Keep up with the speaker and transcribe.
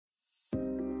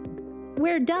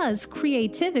Where does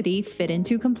creativity fit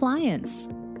into compliance?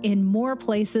 In more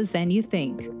places than you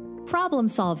think. Problem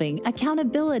solving,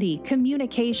 accountability,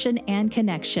 communication, and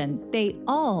connection, they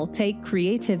all take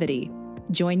creativity.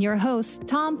 Join your hosts,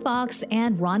 Tom Fox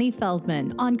and Ronnie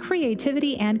Feldman, on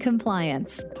Creativity and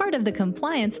Compliance, part of the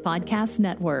Compliance Podcast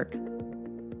Network.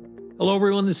 Hello,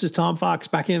 everyone. This is Tom Fox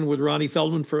back in with Ronnie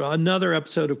Feldman for another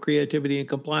episode of Creativity and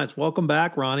Compliance. Welcome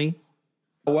back, Ronnie.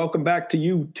 Welcome back to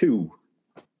you, too.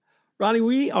 Ronnie,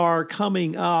 we are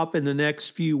coming up in the next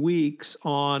few weeks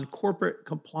on Corporate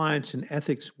Compliance and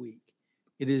Ethics Week.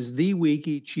 It is the week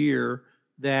each year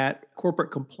that corporate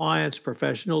compliance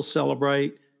professionals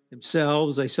celebrate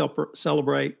themselves. They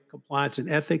celebrate compliance and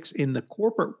ethics in the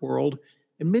corporate world.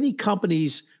 And many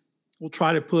companies will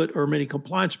try to put, or many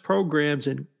compliance programs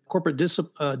and corporate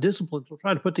disciplines will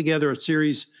try to put together a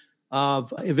series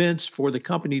of events for the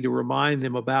company to remind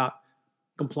them about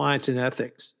compliance and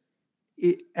ethics.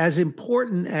 As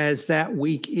important as that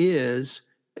week is,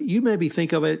 you maybe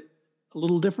think of it a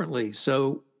little differently.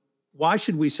 So why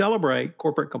should we celebrate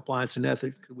Corporate Compliance and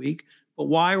Ethics Week? But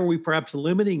why are we perhaps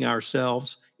limiting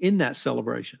ourselves in that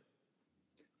celebration?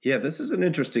 Yeah, this is an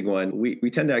interesting one. We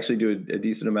tend to actually do a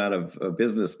decent amount of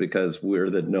business because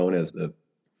we're known as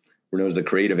a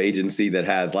creative agency that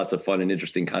has lots of fun and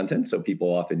interesting content. So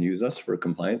people often use us for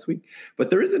Compliance Week. But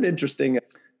there is an interesting,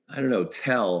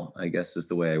 tell, I guess is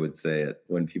the way I would say it,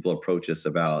 when people approach us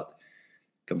about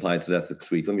Compliance and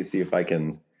Ethics Week. Let me see if I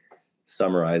can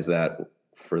summarize that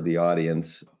for the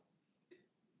audience.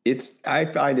 I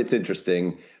find it's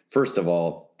interesting, first of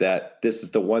all, that this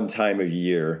is the one time of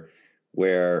year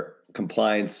where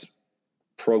compliance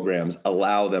programs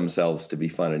allow themselves to be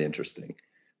fun and interesting.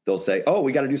 They'll say, oh,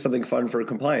 we got to do something fun for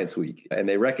Compliance Week. And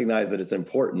they recognize that it's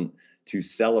important to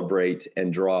celebrate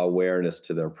and draw awareness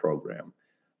to their program.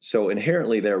 So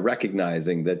inherently, they're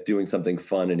recognizing that doing something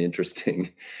fun and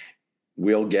interesting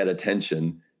will get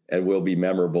attention and will be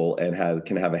memorable and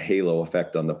can have a halo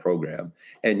effect on the program.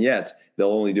 And yet,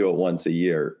 they'll only do it once a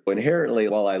year. Inherently,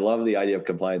 while I love the idea of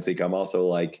Compliance Week, I'm also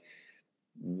like,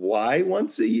 why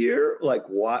once a year? Like,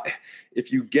 why?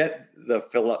 If you get the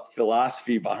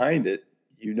philosophy behind it,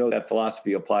 you know that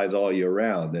philosophy applies all year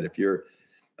round. That if you're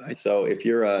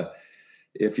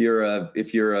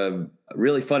a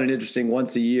really fun and interesting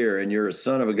once a year and you're a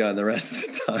son of a gun the rest of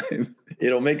the time,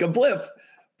 it'll make a blip,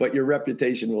 but your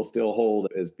reputation will still hold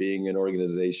as being an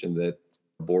organization that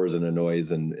bores and annoys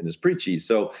and is preachy.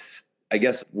 So I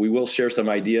guess we will share some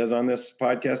ideas on this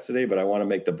podcast today, but I want to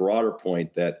make the broader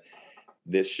point that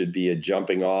this should be a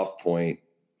jumping off point.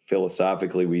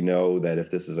 Philosophically, we know that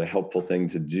if this is a helpful thing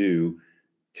to do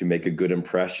to make a good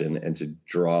impression and to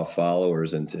draw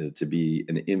followers and to be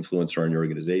an influencer on your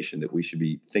organization, that we should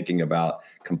be thinking about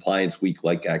Compliance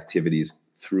Week-like activities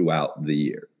throughout the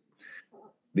year.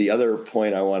 The other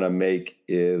point I want to make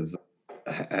is,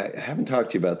 I haven't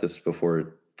talked to you about this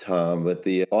before, Tom, but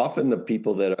often the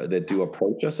people that do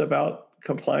approach us about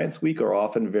Compliance Week are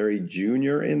often very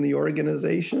junior in the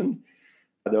organization.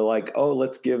 They're like, oh,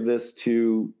 let's give this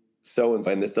to so-and-so.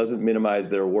 And this doesn't minimize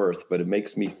their worth, but it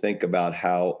makes me think about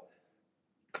how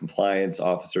compliance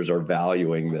officers are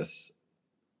valuing this,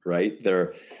 right?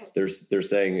 They're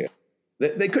saying,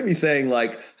 they could be saying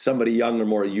like somebody young or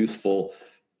more youthful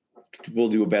will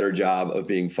do a better job of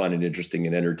being fun and interesting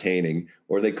and entertaining.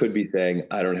 Or they could be saying,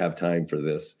 I don't have time for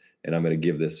this, and I'm going to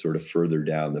give this sort of further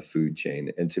down the food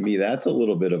chain. And to me, that's a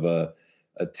little bit of a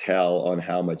tell on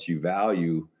how much you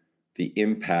value the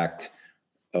impact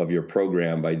of your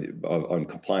program on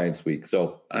Compliance Week.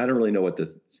 So I don't really know I don't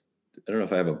know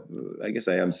if I guess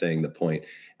I am saying the point.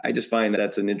 I just find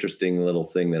that's an interesting little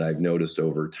thing that I've noticed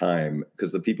over time,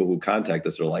 because the people who contact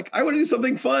us are like, I want to do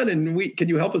something fun and can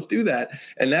you help us do that?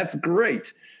 And that's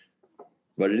great.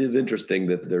 But it is interesting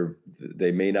that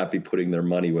they may not be putting their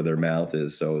money where their mouth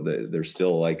is. So there's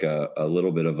still like a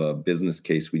little bit of a business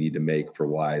case we need to make for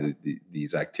why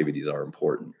these activities are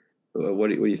important. What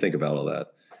do you think about all that?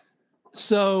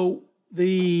 So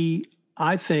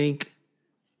I think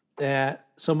that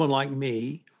someone like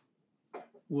me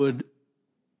would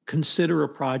consider a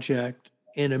project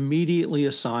and immediately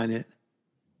assign it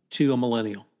to a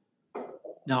millennial.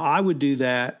 Now, I would do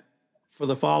that for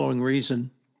the following reason.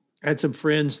 I had some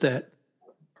friends a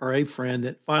friend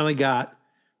that finally got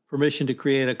permission to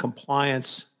create a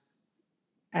compliance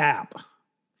app,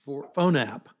 phone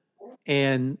app.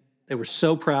 And they were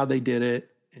so proud they did it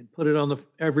and put it on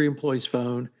every employee's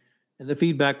phone. And the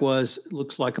feedback was, it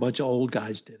looks like a bunch of old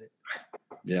guys did it.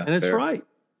 Yeah. And it's fair. Right.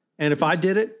 And if I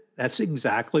did it, that's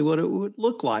exactly what it would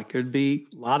look like. It'd be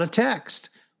a lot of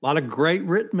text, a lot of great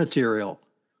written material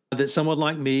that someone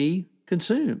like me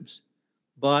consumes.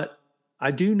 But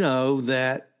I do know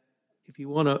that if you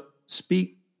want to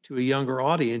speak to a younger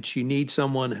audience, you need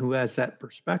someone who has that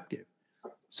perspective.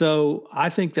 So I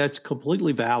think that's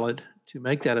completely valid to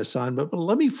make that assignment. But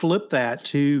let me flip that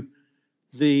to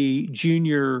the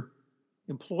junior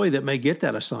employee that may get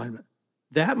that assignment.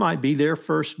 That might be their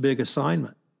first big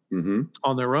assignment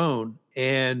on their own.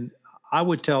 And I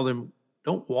would tell them,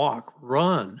 don't walk,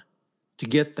 run to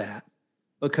get that.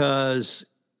 Because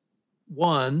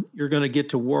one, you're going to get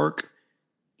to work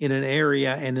in an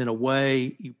area and in a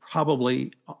way you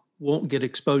probably won't get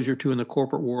exposure to in the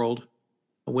corporate world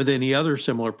with any other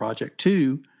similar project.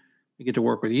 Two, they get to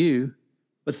work with you.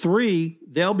 But three,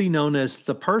 they'll be known as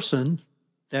the person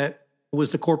that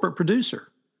was the corporate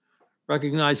producer,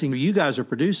 recognizing you guys are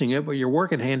producing it, but you're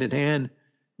working hand in hand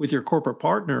with your corporate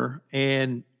partner.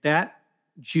 And that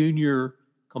junior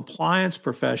compliance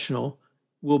professional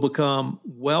will become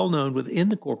well known within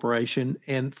the corporation.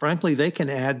 And frankly, they can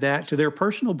add that to their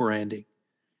personal branding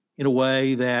in a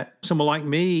way that someone like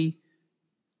me,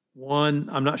 one,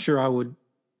 I'm not sure I would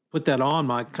put that on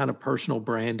my kind of personal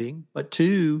branding, but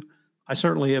two, I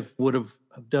certainly would have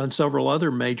done several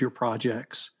other major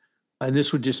projects, and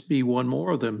this would just be one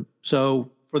more of them.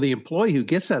 So for the employee who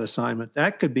gets that assignment,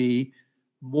 that could be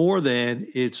more than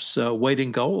its weight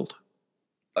in gold.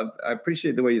 I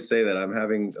appreciate the way you say that. I'm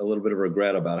having a little bit of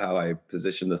regret about how I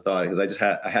positioned the thought, because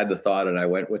I had the thought and I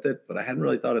went with it, but I hadn't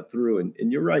really thought it through.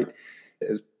 And you're right,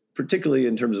 particularly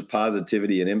in terms of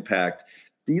positivity and impact,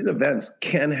 these events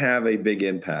can have a big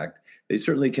impact. They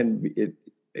certainly can.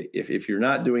 If you're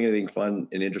not doing anything fun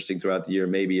and interesting throughout the year,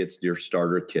 maybe it's your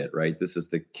starter kit, right? This is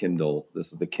the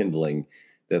kindling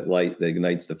that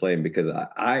ignites the flame. Because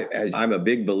I'm a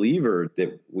big believer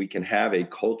that we can have a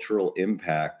cultural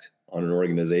impact on an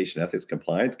organization. Ethics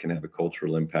compliance can have a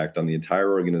cultural impact on the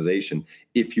entire organization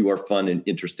if you are fun and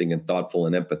interesting and thoughtful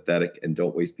and empathetic and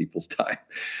don't waste people's time.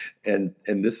 And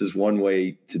this is one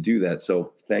way to do that.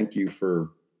 So thank you for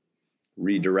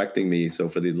redirecting me. So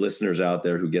for the listeners out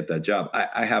there who get that job,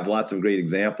 I have lots of great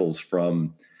examples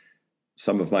from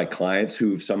some of my clients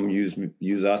who some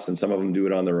use us and some of them do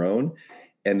it on their own.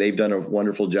 And they've done a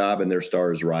wonderful job and their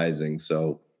star is rising.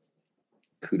 So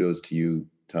kudos to you,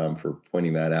 Tom, for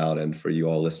pointing that out. And for you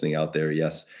all listening out there,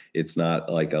 yes, it's not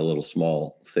like a little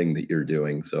small thing that you're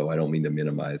doing. So I don't mean to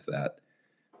minimize that.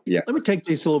 Yeah. Let me take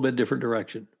this a little bit different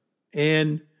direction.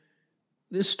 And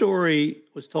this story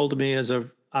was told to me as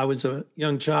I was a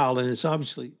young child, and it's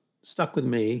obviously stuck with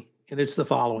me. And it's the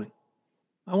following.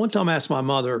 I one time asked my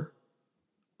mother,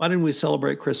 why didn't we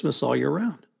celebrate Christmas all year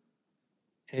round?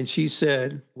 And she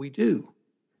said, we do.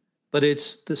 But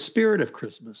it's the spirit of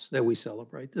Christmas that we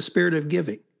celebrate, the spirit of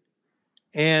giving.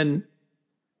 And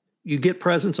you get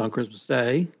presents on Christmas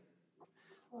Day,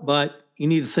 but you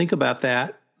need to think about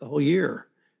that the whole year.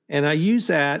 And I use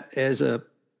that as an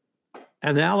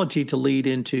analogy to lead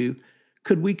into,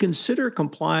 could we consider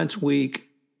Compliance Week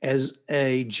as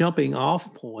a jumping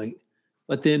off point,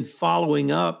 but then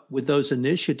following up with those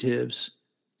initiatives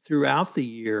throughout the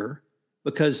year?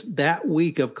 Because that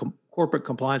week of Corporate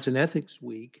Compliance and Ethics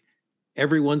Week,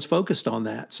 everyone's focused on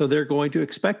that. So they're going to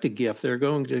expect a gift. They're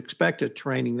going to expect a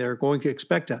training. They're going to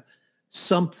expect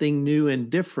something new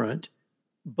and different,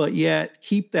 but yet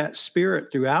keep that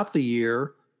spirit throughout the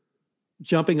year,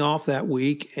 jumping off that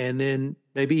week, and then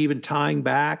maybe even tying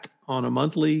back on a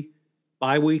monthly,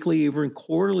 biweekly, even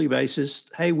quarterly basis.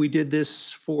 Hey, we did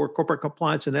this for Corporate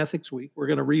Compliance and Ethics Week. We're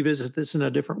going to revisit this in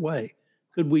a different way.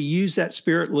 Could we use that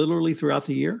spirit literally throughout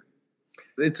the year?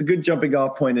 It's a good jumping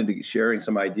off point into sharing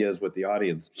some ideas with the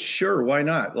audience. Sure, why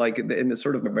not? Like, in the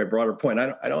sort of my broader point,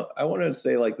 I want to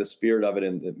say like the spirit of it,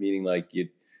 and meaning like you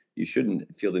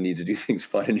shouldn't feel the need to do things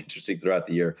fun and interesting throughout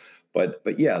the year, but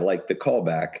yeah, like the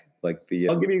callback, like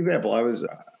I'll give you an example.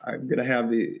 I'm going to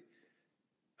have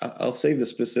I'll save the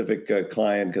specific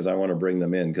client because I want to bring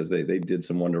them in because they did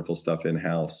some wonderful stuff in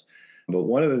house. But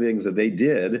one of the things that they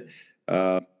did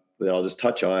that I'll just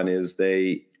touch on is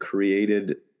they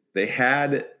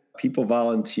had people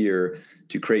volunteer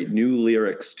to create new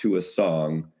lyrics to a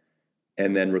song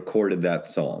and then recorded that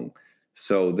song.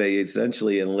 So they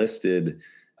essentially enlisted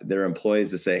their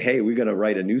employees to say, hey, we're going to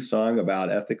write a new song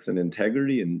about ethics and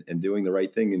integrity and doing the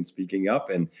right thing and speaking up.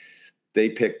 And they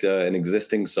picked an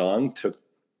existing song,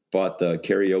 bought the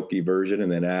karaoke version,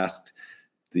 and then asked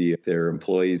their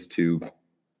employees to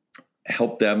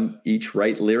help them each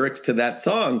write lyrics to that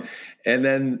song, and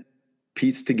then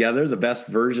pieced together the best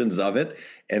versions of it,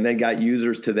 and then got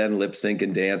users to then lip sync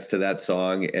and dance to that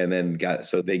song. And then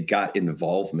they got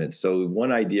involvement. So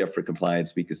one idea for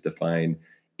Compliance Week is to find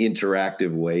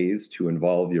interactive ways to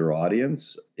involve your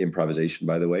audience. Improvisation,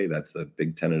 by the way, that's a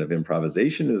big tenet of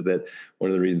improvisation, is that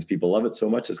one of the reasons people love it so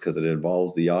much is because it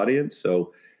involves the audience.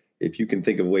 So if you can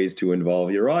think of ways to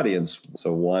involve your audience,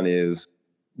 so one is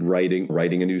writing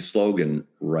a new slogan,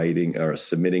 writing or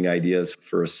submitting ideas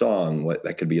for a song. What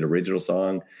that could be an original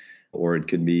song, or it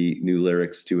could be new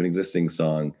lyrics to an existing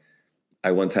song.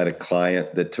 I once had a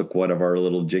client that took one of our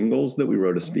little jingles that we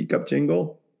wrote, a Speak Up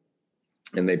jingle,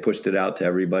 and they pushed it out to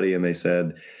everybody. And they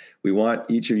said, we want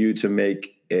each of you to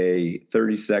make a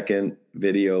 30-second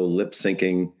video lip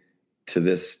syncing to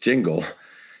this jingle.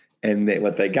 And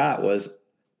what they got was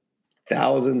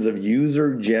thousands of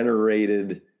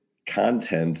user-generated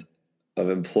content of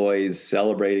employees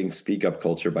celebrating Speak Up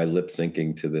culture by lip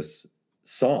syncing to this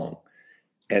song.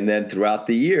 And then throughout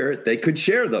the year, they could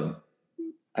share them.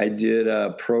 I did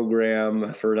a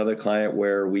program for another client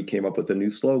where we came up with a new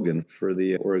slogan for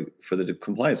the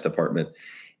compliance department.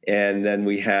 And then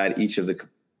we had each of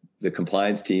the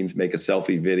compliance teams make a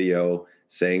selfie video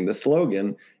saying the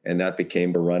slogan. And that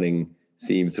became a running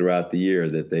theme throughout the year,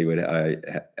 that they would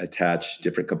attach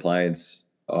different compliance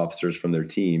officers from their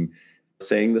team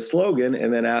saying the slogan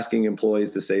and then asking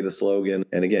employees to say the slogan.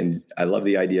 And again, I love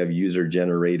the idea of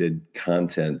user-generated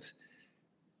content.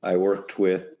 I worked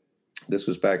with, this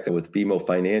was back with BMO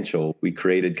Financial. We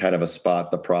created kind of a Spot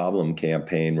the Problem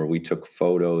campaign where we took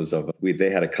photos of,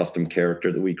 they had a custom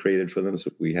character that we created for them.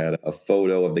 So we had a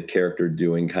photo of the character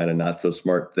doing kind of not so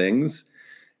smart things.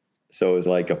 So it was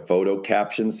like a photo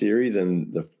caption series.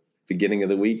 And the beginning of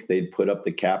the week, they'd put up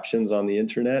the captions on the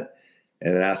internet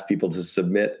and then ask people to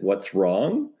submit what's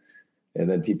wrong. And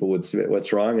then people would submit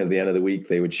what's wrong. And at the end of the week,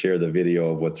 they would share the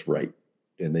video of what's right.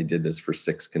 And they did this for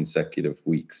 6 consecutive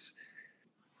weeks.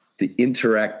 The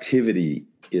interactivity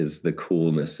is the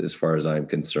coolness as far as I'm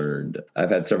concerned. I've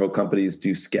had several companies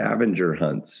do scavenger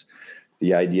hunts.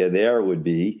 The idea there would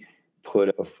be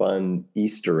put a fun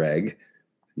Easter egg.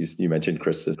 You mentioned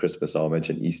Christmas, I'll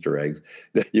mention Easter eggs.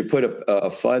 You put a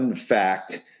fun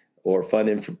fact or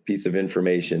fun piece of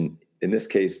information. In this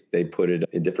case, they put it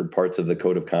in different parts of the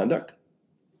code of conduct.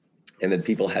 And then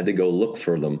people had to go look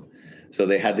for them. So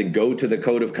they had to go to the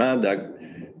code of conduct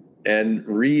and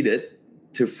read it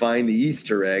to find the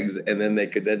Easter eggs, and then they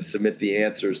could then submit the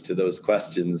answers to those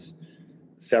questions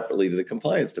separately to the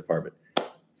compliance department.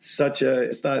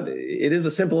 It is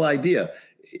a simple idea.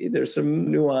 There's some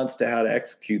nuance to how to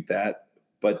execute that,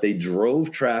 but they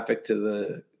drove traffic to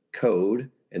the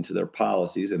code and to their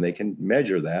policies, and they can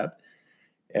measure that,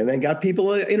 and then got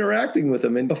people interacting with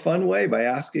them in a fun way by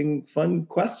asking fun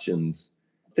questions.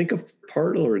 Think of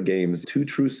parlor games, 2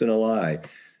 truths and a lie.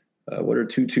 What are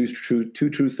two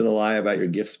truths and a lie about your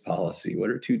gifts policy? What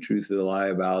are 2 truths and a lie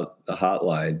about the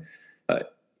hotline?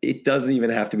 It doesn't even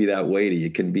have to be that weighty.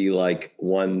 It can be like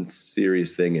 1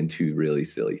 serious thing and 2 really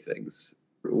silly things.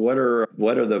 What are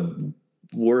the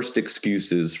worst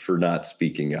excuses for not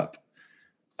speaking up?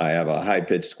 I have a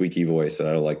high-pitched, squeaky voice, and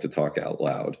I don't like to talk out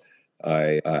loud.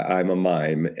 I'm a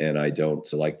mime, and I don't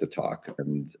like to talk.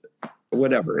 And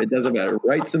whatever, it doesn't matter.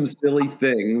 Write some silly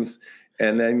things.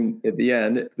 And then at the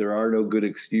end, there are no good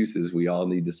excuses. We all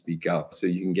need to speak up so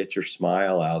you can get your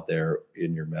smile out there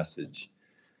in your message.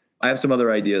 I have some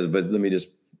other ideas, but let me just,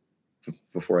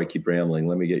 before I keep rambling,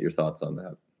 let me get your thoughts on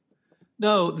that.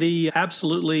 No,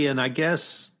 absolutely. And I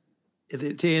guess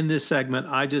to end this segment,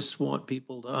 I just want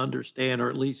people to understand, or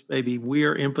at least maybe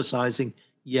we're emphasizing,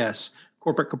 yes,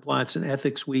 Corporate Compliance and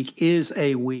Ethics Week is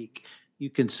a week.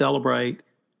 You can celebrate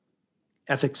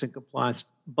ethics and compliance,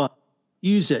 but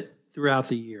use it throughout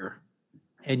the year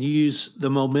and use the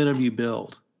momentum you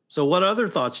build. So what other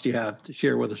thoughts do you have to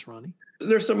share with us, Ronnie?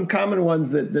 There's some common ones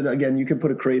that again, you can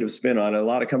put a creative spin on. A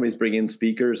lot of companies bring in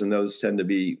speakers, and those tend to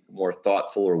be more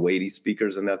thoughtful or weighty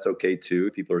speakers, and that's okay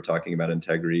too. People are talking about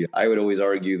integrity. I would always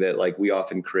argue that we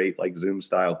often create Zoom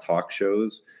style talk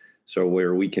shows. So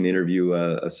where we can interview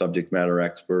a subject matter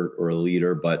expert or a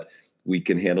leader, but we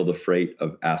can handle the freight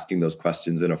of asking those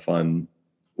questions in a fun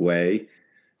way.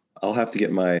 I'll have to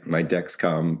get my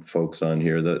Dexcom folks on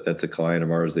here. That's a client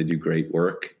of ours. They do great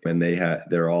work, and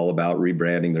they're all about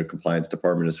rebranding their compliance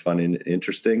department as fun and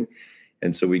interesting.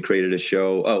 And so we created a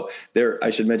show. I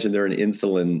should mention they're an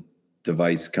insulin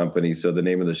device company. So the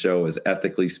name of the show is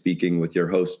Ethically Speaking with your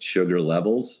host, Sugar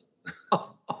Levels.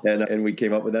 And we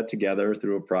came up with that together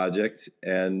through a project.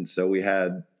 And so we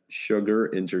had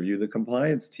Sugar interview the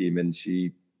compliance team, and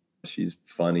she's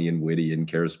funny and witty and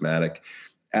charismatic,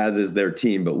 as is their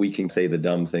team, but we can say the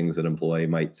dumb things that an employee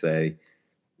might say,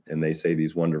 and they say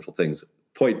these wonderful things.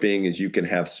 Point being is you can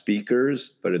have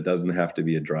speakers, but it doesn't have to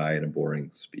be a dry and a boring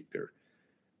speaker.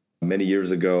 Many years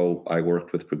ago, I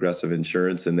worked with Progressive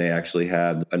Insurance, and they actually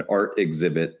had an art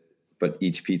exhibit, but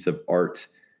each piece of art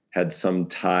had some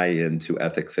tie into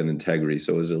ethics and integrity.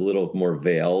 So it was a little more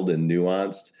veiled and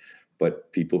nuanced,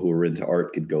 but people who were into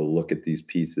art could go look at these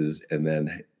pieces and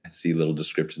then see little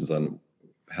descriptions on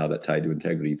how that tied to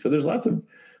integrity. So there's lots of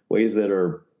ways that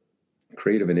are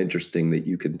creative and interesting that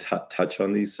you can touch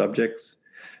on these subjects.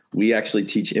 We actually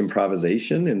teach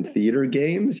improvisation in theater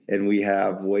games, and we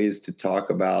have ways to talk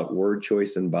about word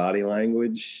choice and body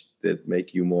language that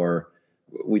make you more.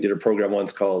 We did a program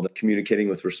once called Communicating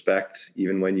with Respect,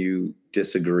 even when you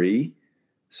disagree.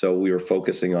 So we were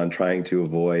focusing on trying to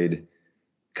avoid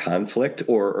conflict,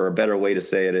 or a better way to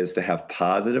say it is to have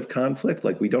positive conflict.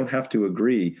 Like, we don't have to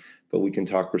agree, but we can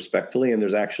talk respectfully. And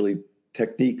there's actually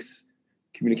techniques,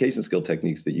 communication skill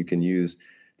techniques that you can use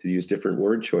to use different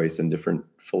word choice and different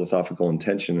philosophical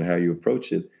intention and how you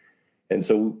approach it. And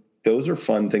so those are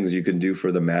fun things you can do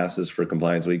for the masses for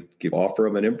compliance. We offer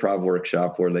them an improv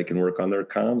workshop where they can work on their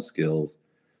comm skills,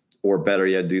 or better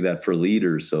yet, do that for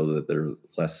leaders so that they're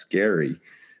less scary,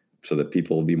 so that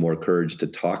people will be more encouraged to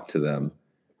talk to them.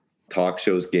 Talk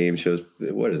shows, game shows,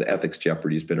 what is it? Ethics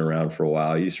Jeopardy's been around for a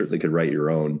while. You certainly could write your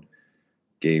own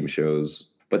game shows.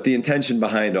 But the intention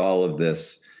behind all of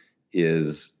this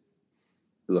is,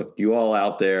 look, you all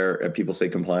out there, and people say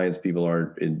compliance people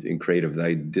aren't in creative.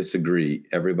 I disagree.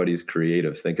 Everybody's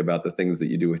creative. Think about the things that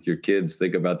you do with your kids.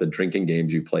 Think about the drinking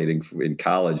games you played in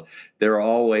college. There are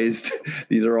always,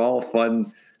 these are all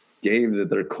fun games at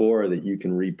their core that you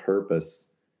can repurpose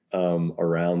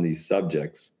around these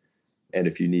subjects. And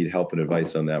if you need help and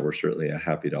advice on that, we're certainly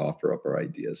happy to offer up our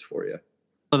ideas for you.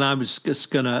 And I'm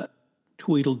just going to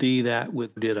Tweedledee that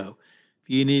with ditto. If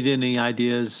you need any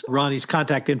ideas, Ronnie's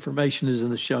contact information is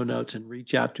in the show notes, and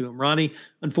reach out to him. Ronnie,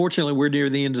 unfortunately, we're near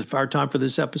the end of our time for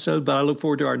this episode, but I look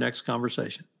forward to our next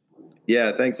conversation.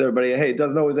 Yeah, thanks, everybody. Hey, it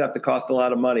doesn't always have to cost a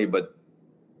lot of money, but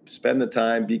spend the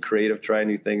time, be creative, try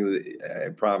new things. I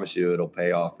promise you it'll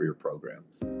pay off for your program.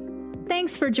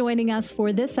 Thanks for joining us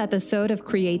for this episode of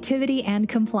Creativity and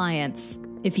Compliance.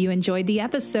 If you enjoyed the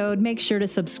episode, make sure to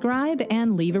subscribe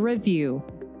and leave a review.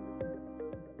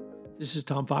 This is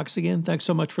Tom Fox again. Thanks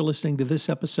so much for listening to this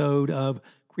episode of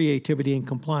Creativity and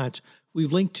Compliance.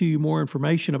 We've linked to you more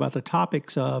information about the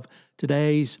topics of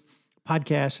today's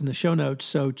podcast in the show notes,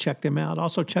 so check them out.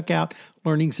 Also, check out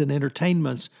Learnings and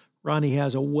Entertainments. Ronnie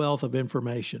has a wealth of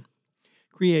information.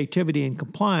 Creativity and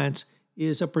Compliance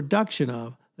is a production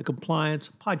of the Compliance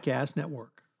Podcast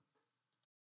Network.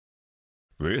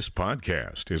 This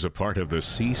podcast is a part of the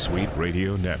C-Suite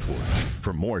Radio Network.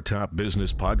 For more top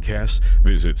business podcasts,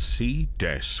 visit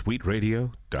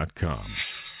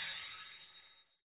c-suiteradio.com.